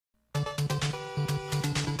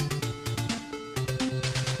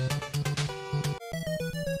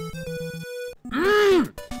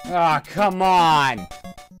Ah, come on!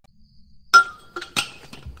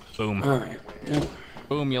 Boom. Alright. Yep.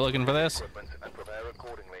 Boom, you looking for this?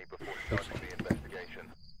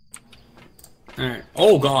 Alright.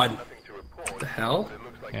 Oh god. What the hell?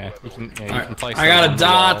 Yeah, you can Right. place I those got on a the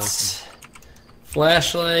walls. dots,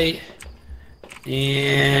 flashlight,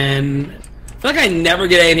 and I feel like I never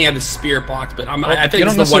get anything out of the spirit box, but I think you it's don't the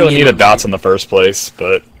one necessarily need a dots in the first place,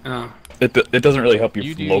 but Oh. it doesn't really help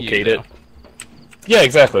you locate it. Yeah,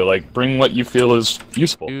 exactly. Like, bring what you feel is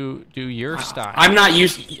useful. Do your style. I'm not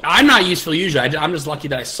useful usually. I'm just lucky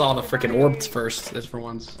that I saw the freaking orbs first. That's for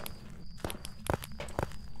once.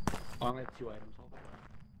 Oh, I only have 2 items.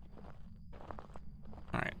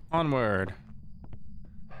 Alright, onward.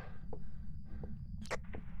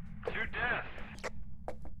 To death.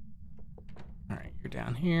 Alright, you're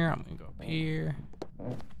down here. I'm gonna go up here.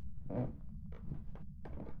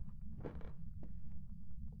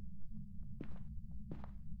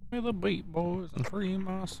 With the beat boys and free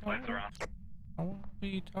my soul. Lights around. I wanna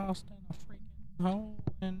be tossed in a freaking hole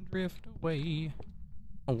and drift away.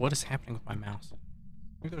 Oh, what is happening with my mouse?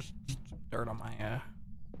 Maybe there's some dirt on my I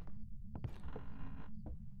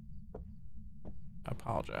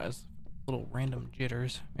apologize. Little random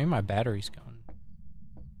jitters. Maybe my battery's going.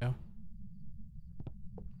 Go.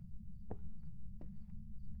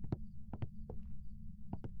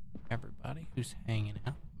 Everybody who's hanging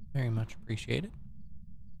out, very much appreciated.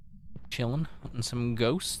 Chilling, hunting some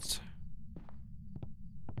ghosts.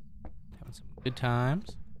 Having some good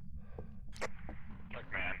times. Look,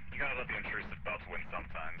 man, you gotta let the intrusive thoughts win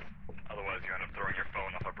sometimes. Otherwise, you end up throwing your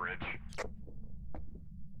phone off a bridge.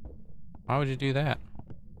 Why would you do that?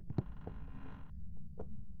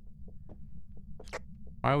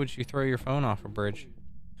 Why would you throw your phone off a bridge?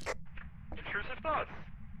 Intrusive thoughts.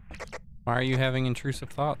 Why are you having intrusive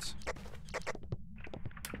thoughts? I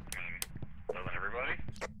mean, doesn't everybody?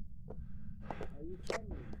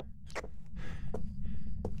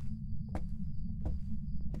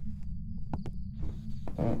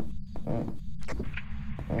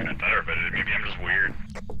 You're not better, but maybe I'm just weird.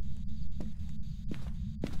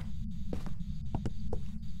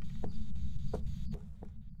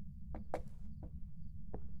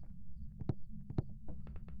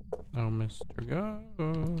 Oh, Mr.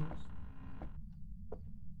 Ghost.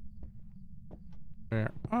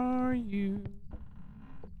 Where are you?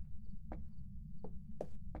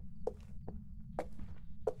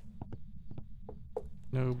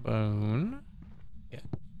 No bone. Yeah.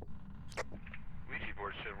 Ouija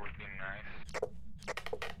board should work be nice.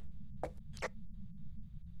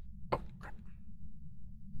 Oh, crap.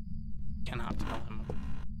 Cannot tell him.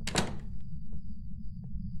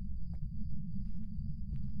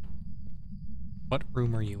 What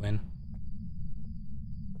room are you in?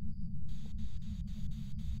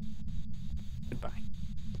 Goodbye.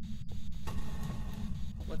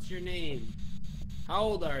 What's your name? How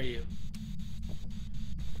old are you?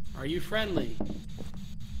 Are you friendly?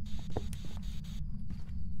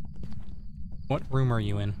 What room are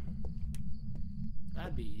you in?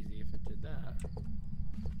 That'd be easy if it did that.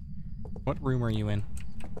 What room are you in?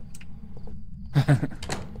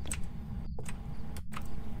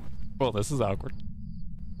 Well, this is awkward.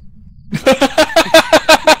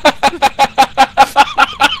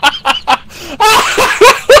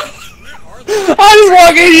 I was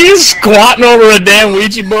walking, you squatting over a damn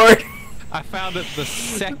Ouija board. I found it the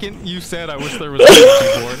second you said I wish there was a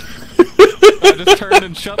Ouija board. I just turned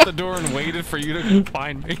and shut the door and waited for you to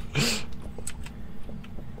find me.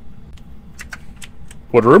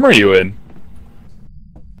 What room are you in?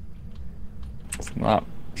 It's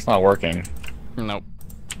not working. Nope.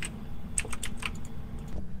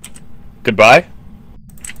 Goodbye?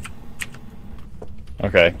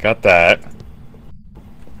 Okay, got that.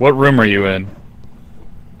 What room are you in?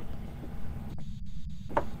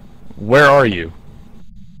 Where are you?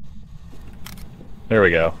 There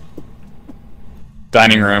we go.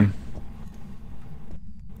 Dining room.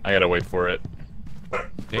 I gotta wait for it.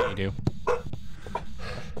 Yeah, you do.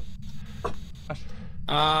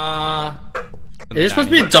 Is this supposed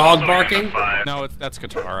to be a dog barking? No, that's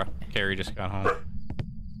Katara. Carrie just got home.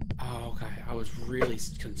 Oh, okay. I was really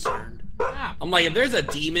concerned. I'm like, if there's a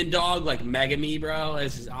demon dog like Megami, bro,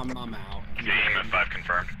 I'm out. Yeah, EMF5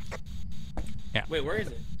 confirmed. Yeah. Wait, where is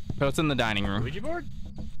it? So it's in the dining room. Ouija board?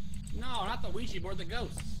 No, not the Ouija board, the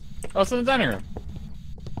ghosts. Oh, it's in the dining room.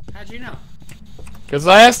 How'd you know? Cause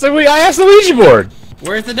I asked the Ouija board.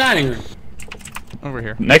 Where's the dining room? Over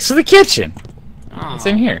here. Next to the kitchen. Oh, It's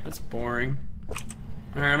in here. That's boring.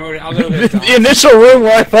 Alright, I'll go get The initial room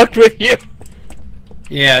where I fucked with you.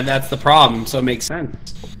 Yeah, that's the problem, so it makes sense.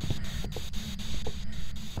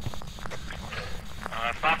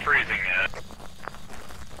 That's It's not freezing yet.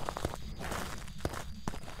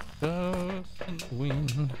 Just in the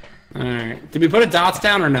wind. Alright. Did we put a dots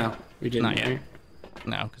down or no? We didn't. Not yet. Right?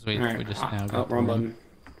 No, because we just now Oh, got wrong button.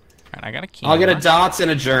 Alright, I got a key. I'll get a dots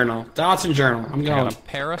and a journal. Dots and journal. I'm I going. got a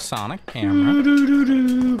Parasonic camera.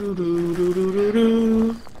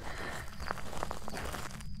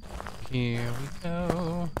 Here we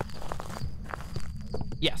go.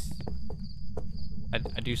 Yes. I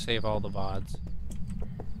do save all the VODs.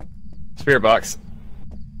 Spirit box.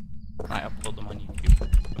 I upload them on YouTube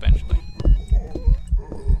eventually.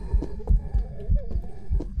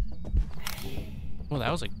 Well,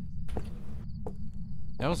 that was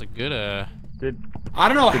a good I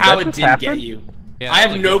don't know Did how that it just didn't happen? get you. Yeah, I that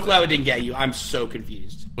have was no good. clue how it didn't get you. I'm so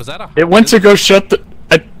confused. Was that a It went to go shut the.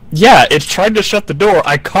 Yeah, it tried to shut the door.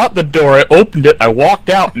 I caught the door. I opened it. I walked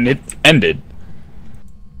out, and it ended.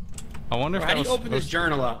 I wonder if How that do you was open this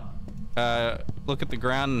journal up? look at the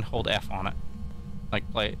ground and hold F on it. Like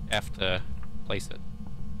play F to place it.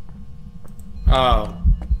 Oh.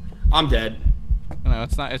 I'm dead. No,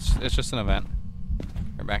 it's not. It's just an event.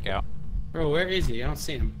 We're back out. Bro, where is he? I don't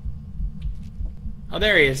see him. Oh,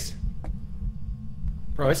 there he is.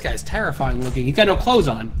 Bro, this guy's terrifying looking. He's got no clothes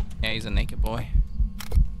on. Yeah, he's a naked boy.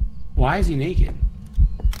 Why is he naked?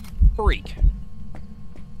 Freak.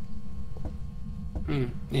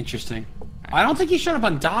 Interesting. I don't think he showed up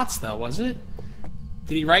on dots, though, was it?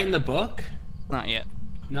 Did he write in the book? Not yet.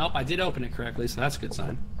 Nope, I did open it correctly, so that's a good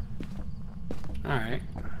sign. Alright.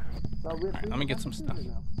 Alright, let me get some stuff.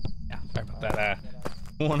 Yeah, sorry about that.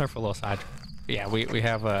 Wonderful little side. But yeah, we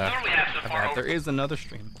have there is another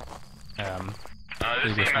stream. This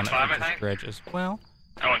Previous is one CM5, that I features think. Dredge as well.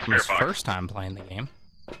 Oh, it's From his Spirit Box. first time playing the game.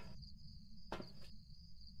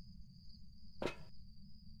 You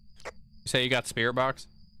say you got Spirit Box?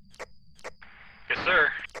 Yes, sir.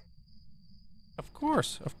 Of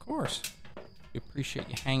course, of course. We appreciate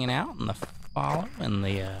you hanging out and the follow and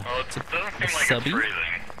the Well, it doesn't seem like it's subby freezing.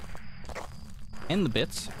 and the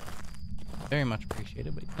bits. Very much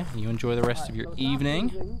appreciated. But yeah, you enjoy the rest of your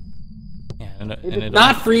evening. Yeah, and It's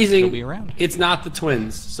not freezing. It'll be around. It's not the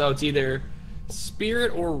twins, so it's either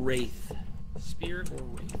Spirit or Wraith. Spirit or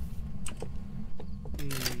Wraith.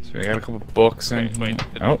 So we got a couple books and. Wait.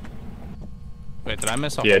 Oh. Wait, did I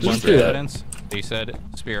miss a Yeah, whole just bunch do of that. evidence? You said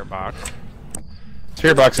Spirit Box.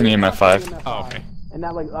 Spirit box and EMF 5. Oh, okay. And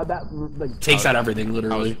that like Takes out everything, I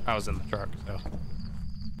literally. was in the truck, so.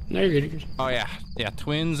 No, you're good. Oh yeah,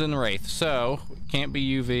 twins and wraith. So can't be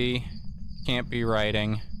UV, can't be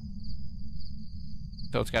writing.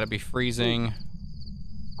 So it's got to be freezing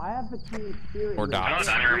I have the key spirit. or No, dots.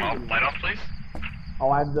 dining room, light off, please. Oh,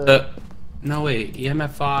 I have the. No, wait. EMF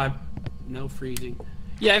 5. No freezing.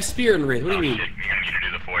 Yeah, I have Spirit and Wraith. What do you Oh, mean? shit, you're gonna need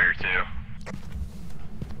to do the foyer, too.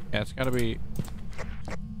 Yeah, it's got to be.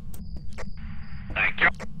 Thank you.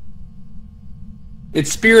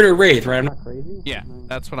 It's Spirit or Wraith, right? I'm not... Crazy? Yeah,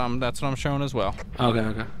 that's what I'm showing as well. Okay,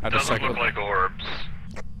 okay. I just Doesn't look like orbs.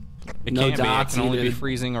 it No can't be. It dots can only be either.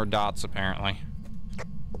 freezing or dots apparently.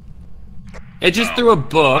 It just threw a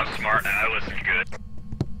book. I'm smart and I listen good.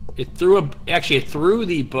 It threw a... Actually, it threw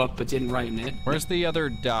the book, but didn't write in it. Where's the other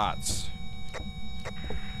dots?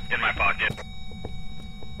 In my pocket.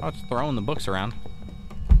 Oh, it's throwing the books around.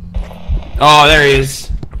 Oh, there he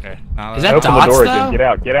is. Okay. Now Is that Open the dots, door though? again. Get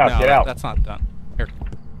out. Get out. no, Get out. That's not done. Here.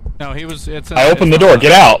 No, he was. It's. I opened the it's not door. a-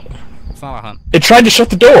 Get out. It's not a hunt. It tried to shut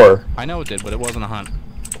the door. I know it did, but it wasn't a hunt.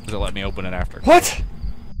 Because it let me open it after. What?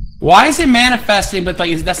 Why is it manifesting, but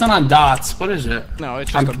like that's not on dots? What is it? No,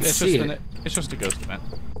 it's I just can it's see just it. it's just a ghost event.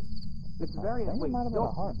 It's very. Wait,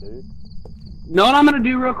 no. Know what I'm gonna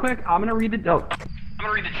do real quick? I'm gonna read the... Oh. I'm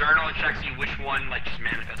gonna read the journal and check see which one like just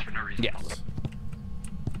manifests for no reason. Yes.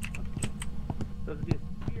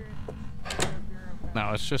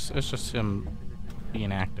 No, it's just him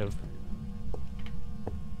being active.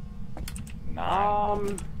 All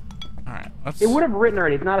right, let's. It would have written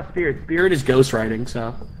already. It's not a spirit. Spirit is ghostwriting,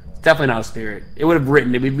 so it's definitely not a spirit. It would have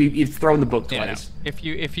written it. We've thrown the book Yeah, no. twice.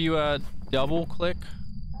 If you double click,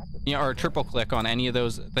 or triple click on any of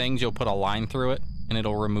those things, you'll put a line through it, and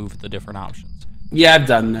it'll remove the different options. Yeah, I've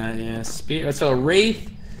done that. Yeah, spirit. So a wraith.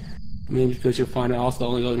 Maybe because you'll find it also the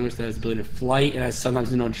only ghost that has ability to flight and has sometimes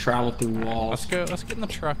travel through walls. Let's get in the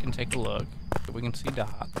truck and take a look. So we can see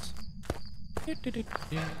dots. Take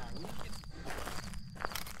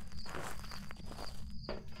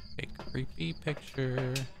a creepy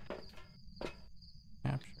picture.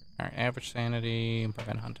 Capture. Alright, average sanity and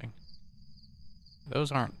prevent hunting.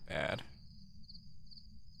 Those aren't bad.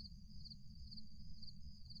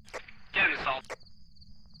 Get him, Salt.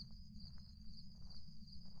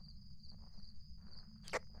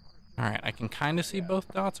 Alright, I can kind of see both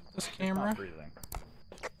dots with this camera.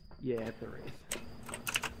 Yeah, it's a wraith.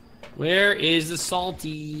 Where is the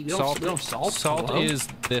salty? We don't have salt. Salt Hello? is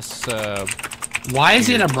this. Why is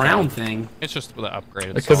it a brown thing? It's just the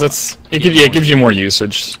upgraded. Because salt. it gives you more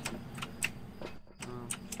usage.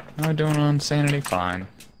 How am I doing on sanity? Fine.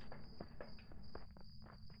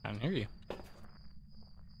 I can hear you.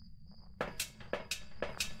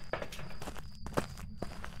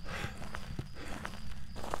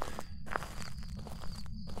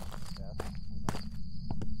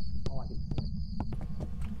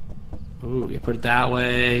 Ooh, you put it that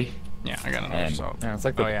way. Yeah, I got another And, salt. yeah, it's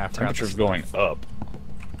like the I forgot temperature's this. going up.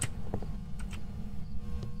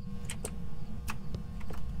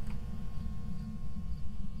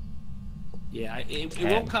 Yeah, it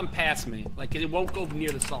won't come past me. Like, it won't go near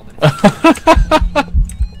the salt.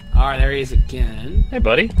 Alright, there he is again. Hey,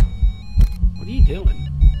 buddy. What are you doing?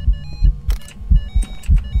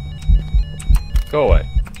 Go away.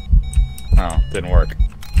 Oh, didn't work.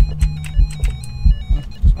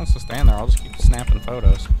 Just wants to stand there. I'll just keep snapping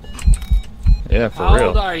photos. Yeah, for How real.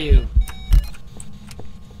 old are you?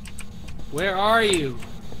 Where are you?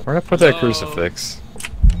 Where'd I put that Hello? crucifix?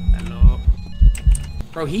 Hello?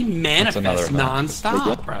 Bro, he manifests another one.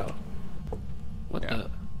 non-stop, bro. What Yeah. the?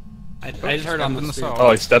 I just heard on Stepped in the the street. salt. Oh,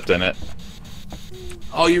 I stepped in it.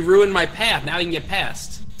 Oh, you ruined my path. Now you can get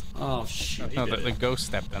past. Oh, shit. No, the ghost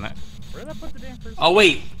stepped in it. Oh,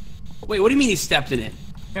 wait. Wait, what do you mean he stepped in it?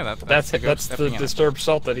 Yeah, That's the ghost the stepping in it. disturbed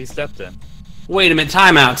salt that he stepped in. Wait a minute.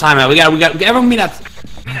 Time out. We got, everyone meet outside.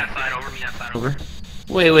 Me that side over, me that side over.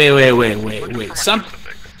 Wait. Wait. Wait.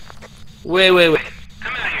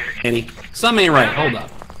 Come out here. Annie. Something ain't right. Hold up.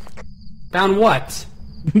 Found what?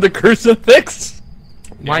 The crucifix?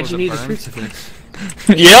 Why'd was you it need the burned? crucifix?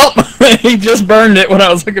 Yep! He just burned it when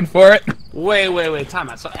I was looking for it. Wait. Time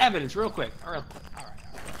out. So evidence, real quick. All right.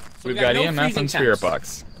 So We've we got no EMF freezing and spirit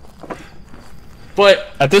temps. box. But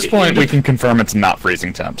At this point, we can confirm it's not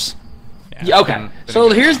freezing temps. Yeah, okay, and- so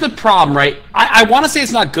here's the problem, right? I want to say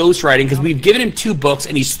it's not ghostwriting because we've given him 2 books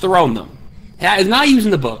and he's thrown them. Yeah, he's not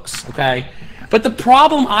using the books, okay? But the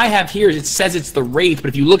problem I have here is it says it's the Wraith, but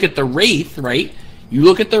if you look at the Wraith, right? You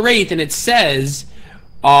look at the Wraith and it says,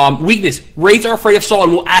 weakness, Wraiths are afraid of salt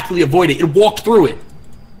and will actively avoid it. It walked through it.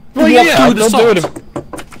 Well, Walked yeah, through the they'll salt. do it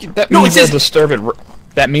if, that No, means it says- they'll disturb it.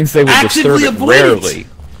 That means they will Actively disturb it avoid it. rarely.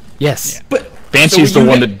 Yes. But Banshee's so the you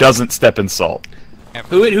one get- that doesn't step in salt.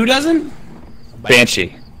 Who doesn't?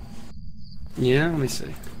 Banshee. Yeah, let me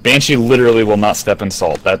see. Banshee literally will not step in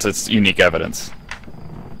salt. That's its unique evidence.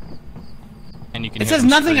 And you can It hear says them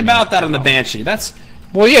nothing screaming. about that on the Banshee. That's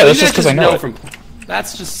Well, yeah, so that's you just guys because I know it. from.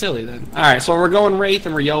 That's just silly then. All right, so we're going Wraith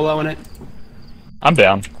and we're YOLOing it. I'm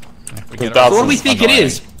down. If we The get dots our- So what do we is think it annoying.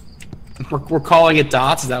 is? We're calling it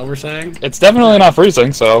dots. Is that what we're saying? It's definitely not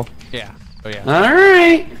freezing, so... Yeah. Oh yeah. All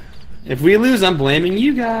right. If we lose, I'm blaming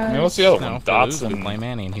you guys. I mean, what's the other No, one? if we lose, Dots we and... blame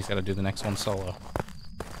Annie, and he's got to do the next one solo.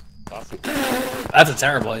 That's a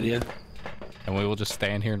terrible idea. And we will just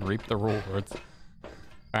stand here and reap the rewards.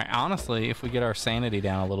 Alright, honestly, if we get our sanity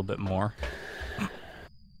down a little bit more. All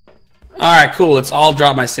right, cool. Let's all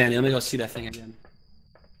drop my sanity. Let me go see that thing again.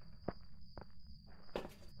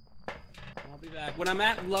 I'll be back. When I'm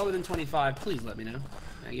at lower than 25, please let me know.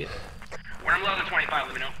 Thank you. When I'm low to 25,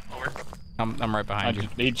 let me know. Over. I'm right behind you.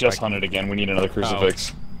 He just hunted again. We need another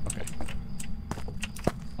crucifix. Okay.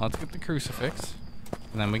 Well, let's get the crucifix.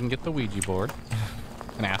 And then we can get the Ouija board.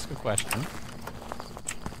 And ask a question.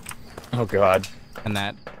 Oh, God. And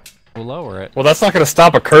that will lower it. Well, that's not going to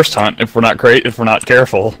stop a cursed hunt if we're not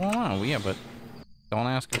careful. Well, no, yeah, but don't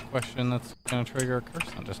ask a question that's going to trigger a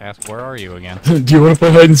curse. Don't just ask, where are you again? Do you want to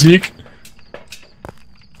play hide and seek?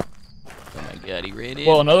 Oh my god, he read it.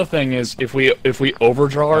 Well, another thing is, if we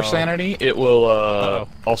overdraw our Uh-oh. sanity, it will Uh-oh.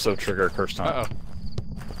 also trigger a cursed hunt. Uh-oh.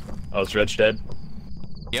 Oh, is Dredge dead?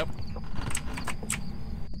 Yep.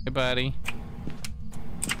 Hey, buddy.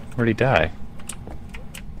 Where'd he die?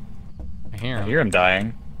 I hear I him. hear him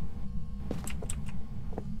dying.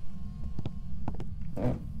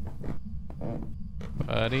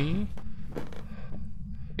 Buddy.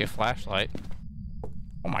 Be a flashlight.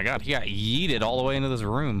 Oh my god, he got yeeted all the way into this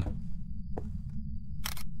room.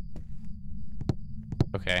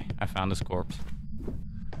 Okay, I found his corpse.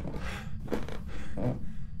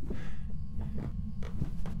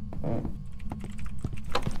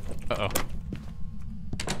 Uh-oh.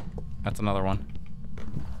 That's another one.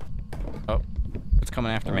 Oh, it's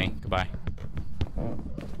coming after me. Goodbye.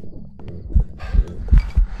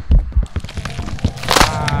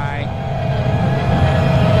 Bye.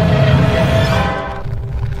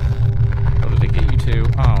 Oh, did it get you two?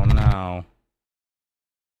 Oh no.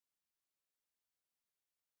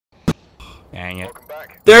 Dang it.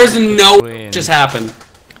 There's no Twins. just happened.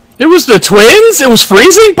 It was the twins? It was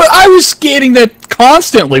freezing? But I was skating that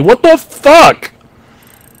constantly. What the fuck?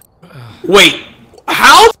 Wait,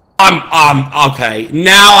 how? Okay.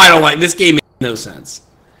 Now I don't like this game. Makes no sense.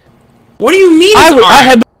 What do you mean? I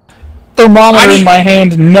had the thermometer in my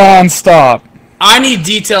hand non-stop. I need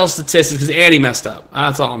detailed statistics because Andy messed up.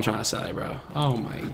 That's all I'm trying to say, bro. Oh my